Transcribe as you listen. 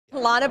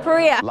Lana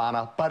Parrilla.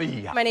 Lana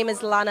Parrilla. My name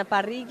is Lana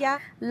Parrilla.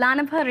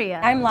 Lana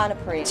Parrilla. I'm Lana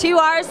Parrilla. 2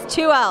 R's,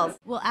 2 L's.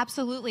 Well,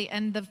 absolutely,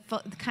 and the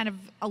kind of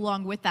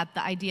along with that,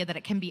 the idea that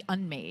it can be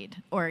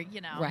unmade, or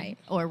Right.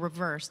 or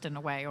reversed in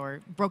a way,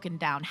 or broken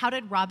down. How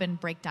did Robin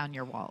break down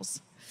your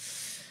walls?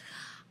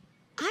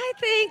 I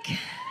think...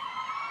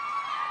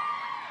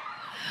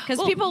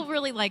 Because people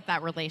really like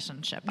that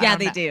relationship. Yeah,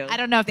 they do. I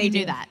don't know if they you do.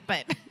 knew that,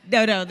 but...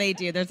 No, they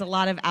do. There's a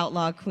lot of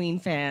Outlaw Queen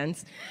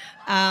fans.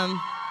 I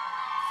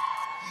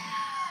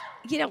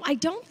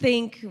don't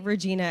think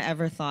Regina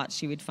ever thought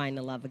she would find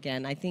a love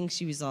again. I think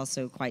she was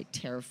also quite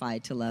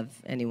terrified to love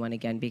anyone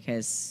again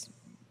because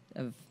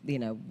of,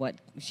 what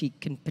she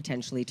can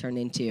potentially turn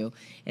into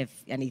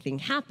if anything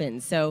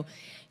happens. So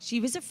she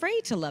was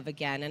afraid to love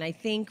again. And I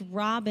think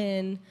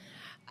Robin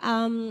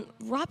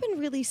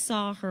really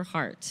saw her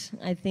heart.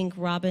 I think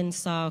Robin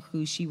saw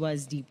who she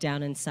was deep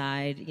down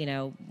inside.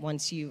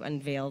 Once you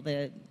unveil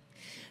the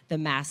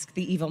mask,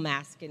 the evil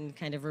mask, and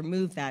kind of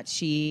remove that,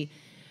 she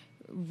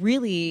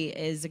really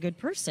is a good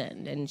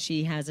person, and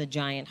she has a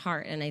giant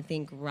heart. And I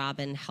think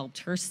Robin helped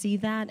her see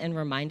that and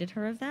reminded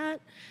her of that.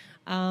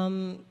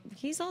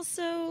 He's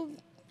also,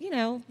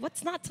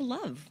 what's not to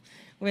love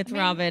with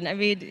Robin? I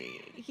mean,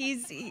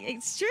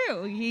 it's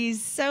true.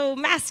 He's so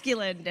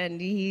masculine,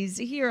 and he's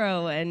a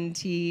hero, and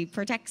he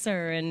protects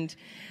her, and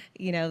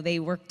they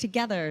work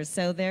together.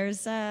 So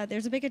there's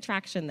a big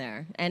attraction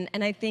there, and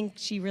I think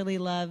she really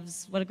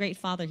loves what a great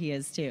father he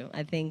is too.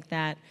 I think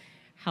that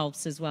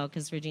helps as well,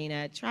 because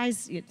Regina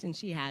tries, and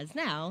she has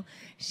now.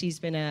 She's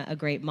been a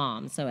great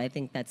mom, so I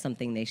think that's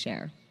something they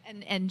share.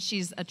 And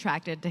she's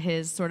attracted to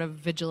his sort of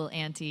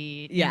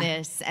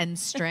vigilante-ness and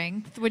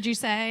strength, would you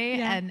say?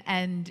 Yeah.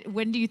 And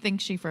when do you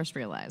think she first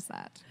realized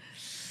that?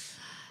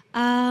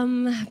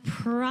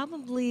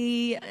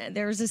 Probably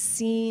there's a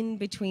scene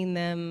between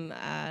them,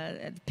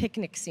 a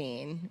picnic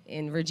scene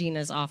in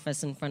Regina's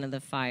office in front of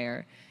the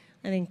fire.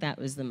 I think that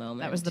was the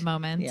moment. That was the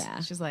moment? Yeah.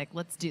 She's like,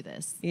 let's do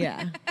this.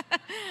 Yeah.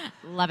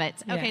 Love it.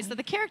 Okay, Yeah. so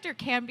the character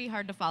can be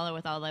hard to follow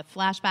with all the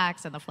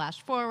flashbacks and the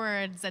flash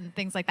forwards and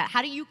things like that.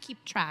 How do you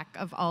keep track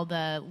of all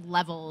the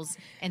levels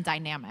and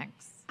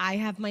dynamics? I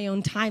have my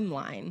own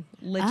timeline,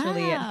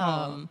 literally at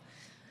home.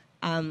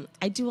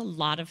 I do a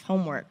lot of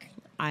homework.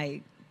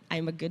 I'm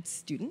a good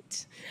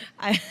student.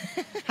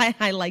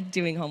 I like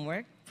doing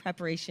homework.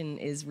 Preparation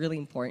is really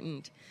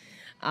important.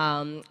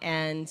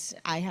 And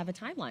I have a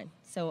timeline,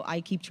 so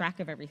I keep track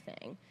of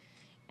everything.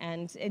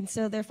 And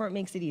so therefore it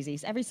makes it easy.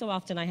 So every so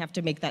often I have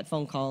to make that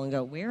phone call and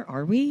go, where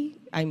are we?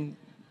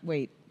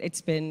 Wait,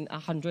 it's been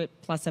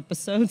 100+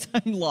 episodes,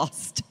 I'm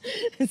lost.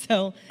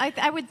 So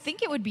I would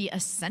think it would be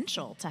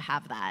essential to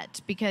have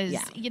that because,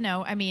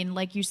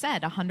 like you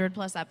said,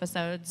 100+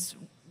 episodes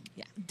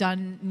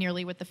done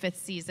nearly with the 5th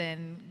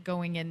season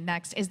going in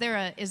next. Is there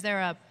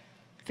a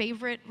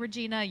favorite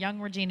Regina,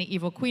 young Regina,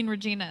 evil Queen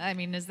Regina? I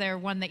mean, is there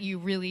one that you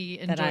really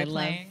enjoy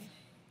playing?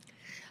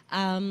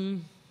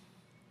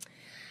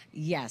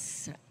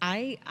 Yes,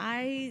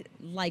 I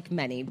like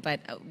many,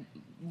 but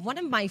one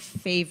of my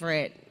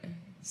favorite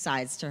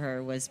sides to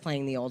her was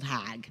playing the old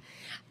hag.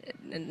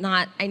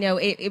 I know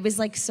it was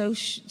like so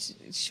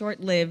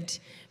short-lived,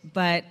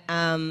 but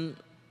I've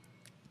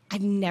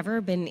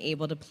never been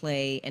able to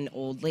play an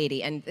old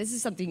lady. And this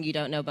is something you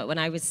don't know, but when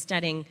I was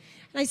studying,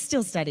 and I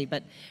still study,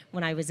 but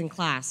when I was in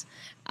class,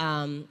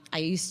 I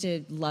used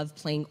to love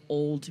playing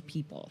old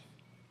people.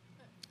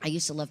 I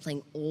used to love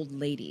playing old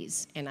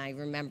ladies. And I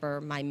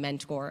remember my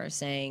mentor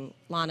saying,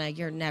 Lana,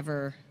 you're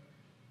never,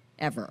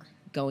 ever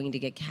going to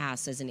get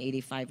cast as an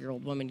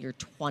 85-year-old woman. You're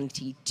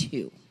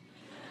 22.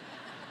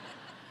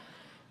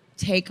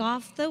 Take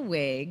off the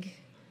wig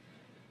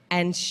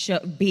and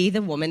be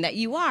the woman that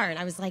you are. And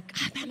I was like,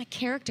 I'm a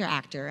character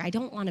actor. I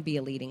don't want to be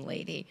a leading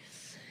lady.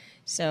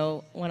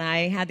 So when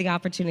I had the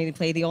opportunity to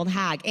play the old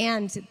hag,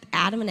 and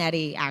Adam and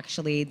Eddie,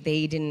 actually,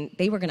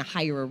 they were going to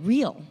hire a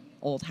real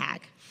old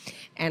hag.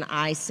 And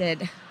I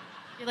said...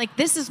 You're like,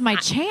 this is my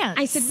chance.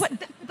 I said, what?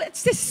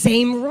 It's the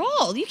same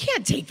role. You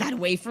can't take that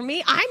away from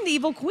me. I'm the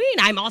evil queen.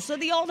 I'm also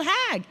the old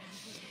hag.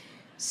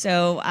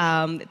 So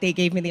they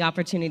gave me the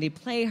opportunity to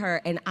play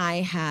her, and I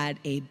had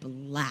a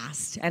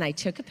blast. And I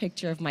took a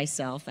picture of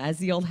myself as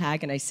the old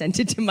hag, and I sent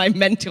it to my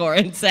mentor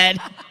and said,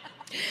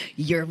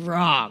 you're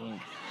wrong.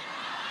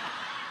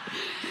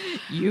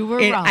 You were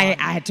wrong. I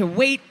had to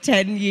wait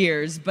 10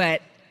 years,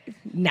 but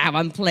now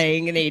I'm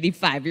playing an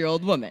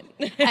 85-year-old woman.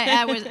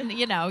 I was,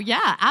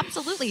 yeah,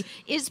 absolutely.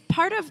 Is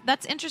part of,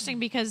 that's interesting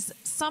because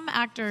some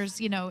actors,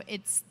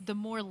 it's the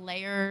more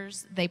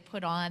layers they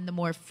put on, the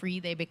more free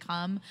they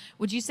become.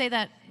 Would you say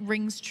that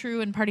rings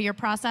true in part of your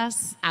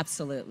process?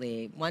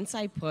 Absolutely. Once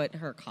I put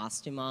her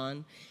costume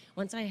on,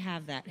 once I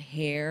have that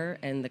hair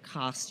and the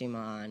costume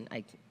on,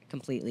 I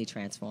completely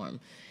transform.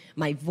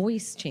 My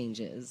voice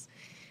changes.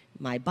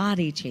 My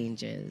body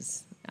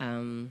changes.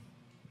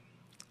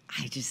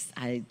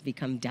 I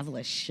become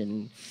devilish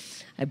and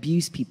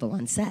abuse people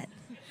on set.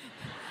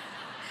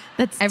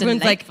 That's Everyone's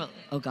delightful. like,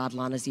 oh God,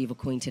 Lana's the evil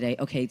queen today.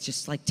 Okay,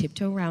 just like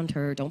tiptoe around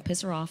her. Don't piss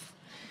her off.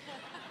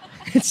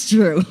 It's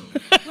true.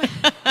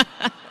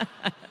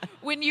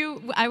 When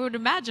I would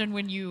imagine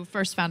when you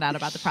first found out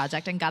about the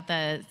project and got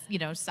the,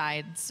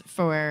 sides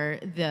for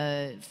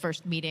the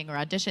first meeting or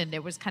audition,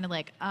 it was kind of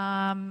like,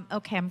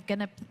 okay, I'm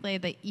gonna play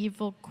the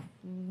evil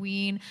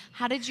queen.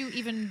 How did you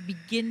even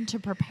begin to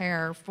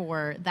prepare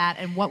for that,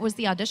 and what was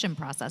the audition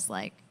process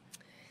like?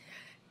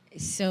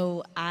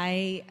 So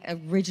I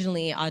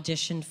originally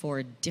auditioned for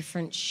a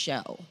different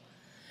show,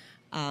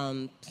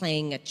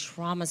 playing a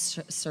trauma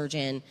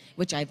surgeon,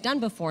 which I've done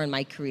before in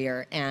my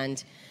career,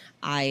 and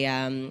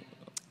I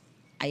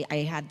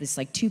had this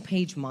like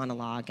 2-page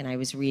monologue, and I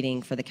was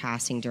reading for the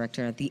casting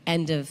director. At the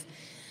end of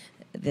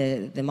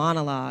the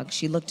monologue,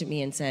 she looked at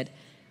me and said,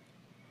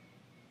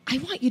 "I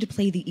want you to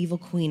play the evil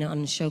queen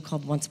on a show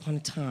called Once Upon a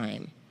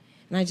Time."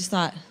 And I just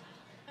thought,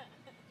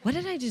 what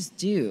did I just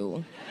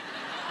do?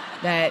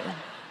 That...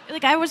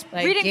 Like, I was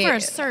reading for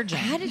a surgeon.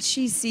 How did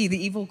she see the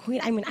evil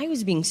queen? I mean, I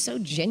was being so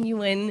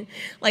genuine.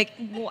 Like,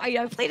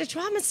 I played a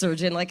trauma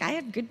surgeon. Like, I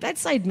have good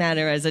bedside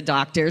manner as a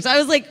doctor. So I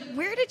was like,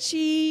 where did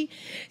she...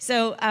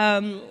 So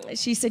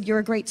she said, "You're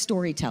a great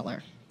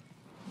storyteller."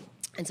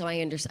 And so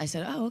I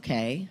said, oh,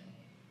 okay.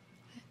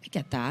 I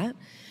get that.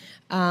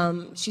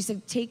 She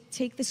said,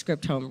 take the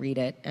script home, read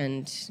it,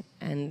 and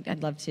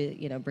I'd love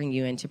to, bring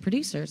you into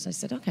producers. I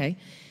said, okay.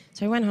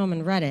 So I went home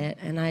and read it,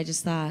 and I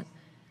just thought,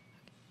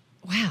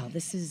 wow,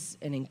 this is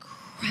an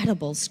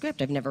incredible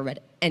script. I've never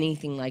read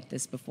anything like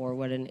this before.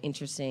 What an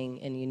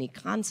interesting and unique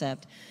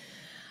concept.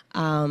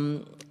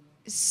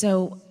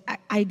 So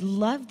I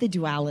loved the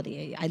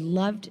duality. I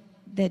loved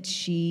that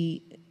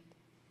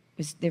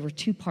there were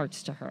 2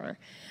 parts to her.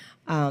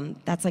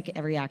 That's like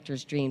every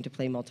actor's dream, to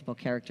play multiple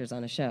characters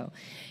on a show.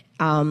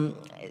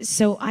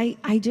 So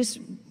I just,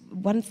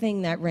 one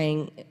thing that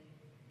rang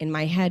in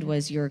my head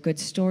was, "You're a good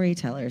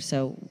storyteller."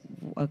 So,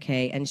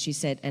 okay. And she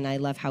said, "And I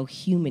love how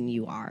human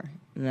you are."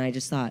 And I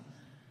just thought,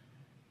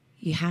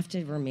 you have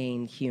to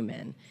remain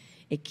human.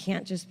 It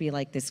can't just be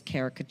like this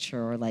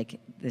caricature or like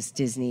this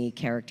Disney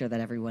character that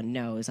everyone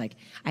knows. Like,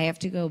 I have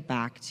to go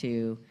back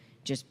to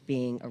just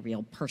being a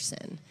real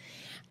person.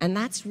 And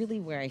that's really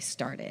where I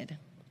started.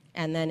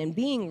 And then in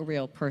being a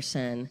real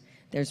person,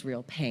 there's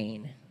real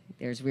pain.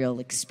 There's real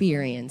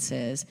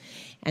experiences.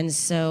 And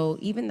so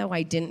even though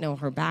I didn't know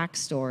her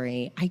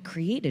backstory, I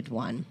created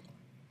one.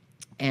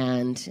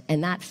 And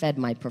that fed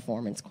my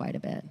performance quite a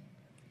bit.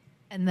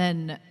 And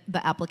then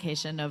the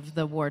application of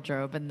the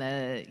wardrobe and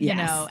the,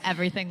 Yes.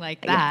 everything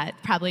like that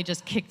probably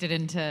just kicked it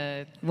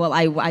into... Well,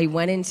 I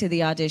went into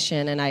the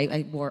audition and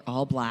I wore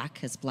all black,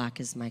 because black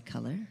is my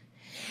color.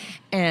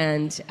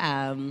 And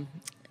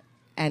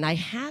I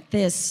had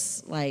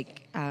this,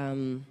 like,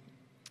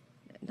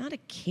 not a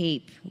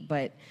cape,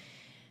 but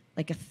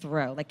like a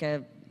throw, like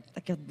a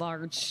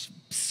large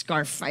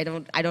scarf. I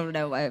don't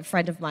know. A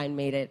friend of mine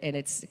made it, and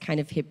it's kind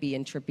of hippie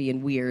and trippy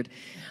and weird.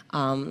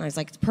 I was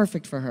like, it's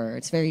perfect for her.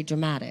 It's very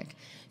dramatic.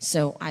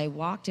 So I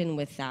walked in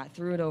with that,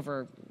 threw it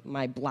over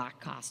my black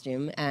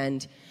costume,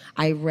 and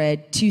I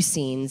read 2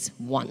 scenes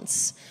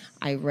once.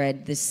 I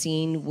read the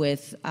scene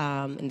with,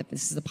 and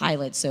this is the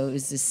pilot, so it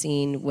was the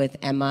scene with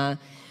Emma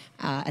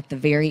at the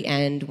very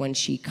end when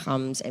she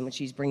comes and when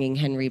she's bringing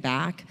Henry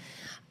back.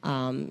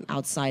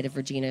 Outside of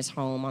Regina's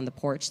home on the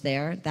porch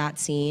there, that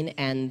scene,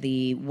 and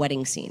the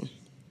wedding scene.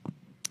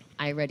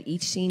 I read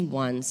each scene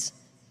once.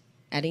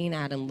 Eddie and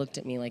Adam looked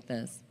at me like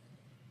this.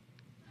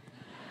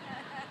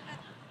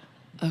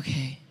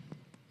 "Okay,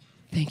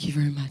 thank you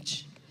very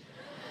much."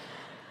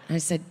 And I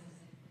said,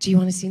 "Do you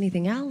want to see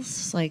anything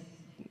else? Like,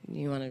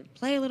 you want to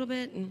play a little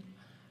bit?" And,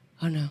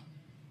 "Oh no,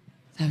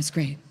 that was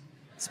great.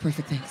 It's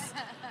perfect, thanks."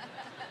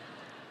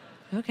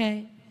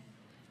 Okay.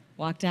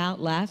 Walked out,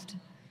 left.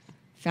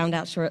 Found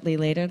out shortly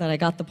later that I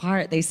got the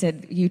part. They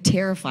said, "You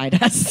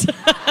terrified us."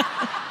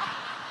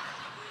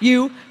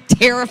 You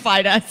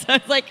terrified us. I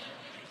was like,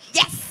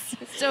 yes.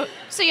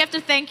 So you have to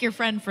thank your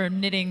friend for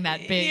knitting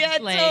that big, Yeah,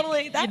 like,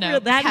 totally. That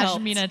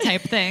pashmina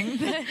type thing.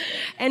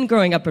 And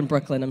growing up in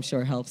Brooklyn, I'm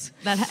sure helps.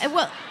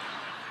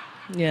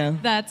 Yeah.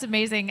 That's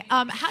amazing.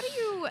 How do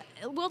you?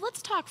 Well,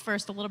 let's talk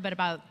first a little bit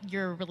about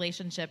your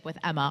relationship with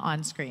Emma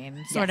on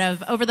screen. Sort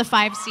of over the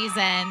 5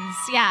 seasons.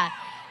 Yeah.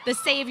 The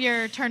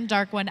savior turned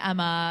dark one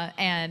Emma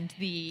and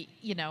the,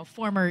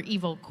 former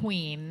evil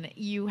queen.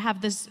 You have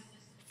this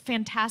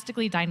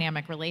fantastically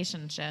dynamic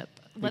relationship.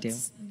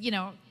 Let's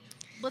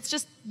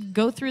just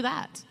go through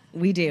that.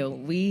 We do.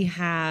 We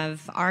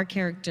have, our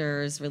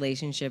characters'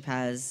 relationship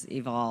has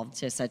evolved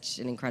to such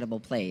an incredible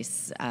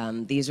place.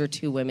 These are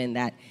 2 women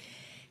that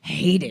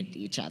hated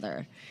each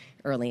other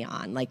early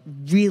on, like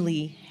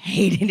really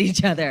hated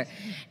each other,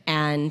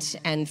 and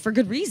for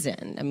good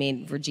reason. I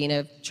mean,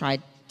 Regina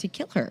tried to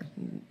kill her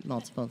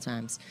multiple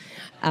times.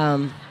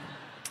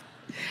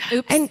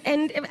 Oops.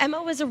 And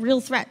Emma was a real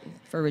threat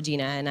for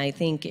Regina, and I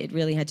think it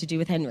really had to do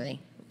with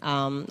Henry,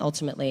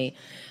 ultimately.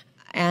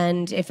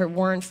 And if it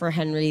weren't for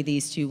Henry,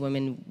 these 2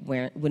 women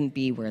wouldn't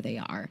be where they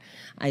are.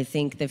 I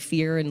think the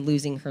fear in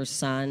losing her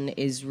son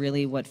is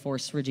really what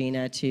forced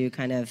Regina to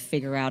kind of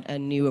figure out a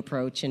new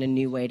approach and a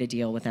new way to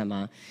deal with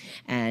Emma.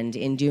 And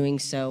in doing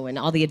so, and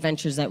all the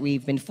adventures that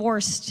we've been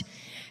forced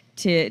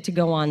to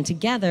go on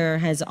together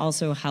has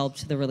also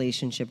helped the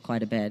relationship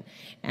quite a bit.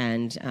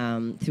 And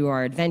through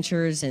our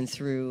adventures and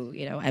through,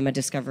 you know, Emma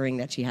discovering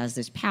that she has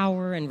this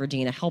power and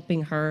Regina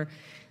helping her,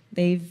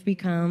 they've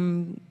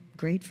become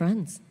great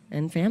friends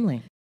and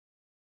family.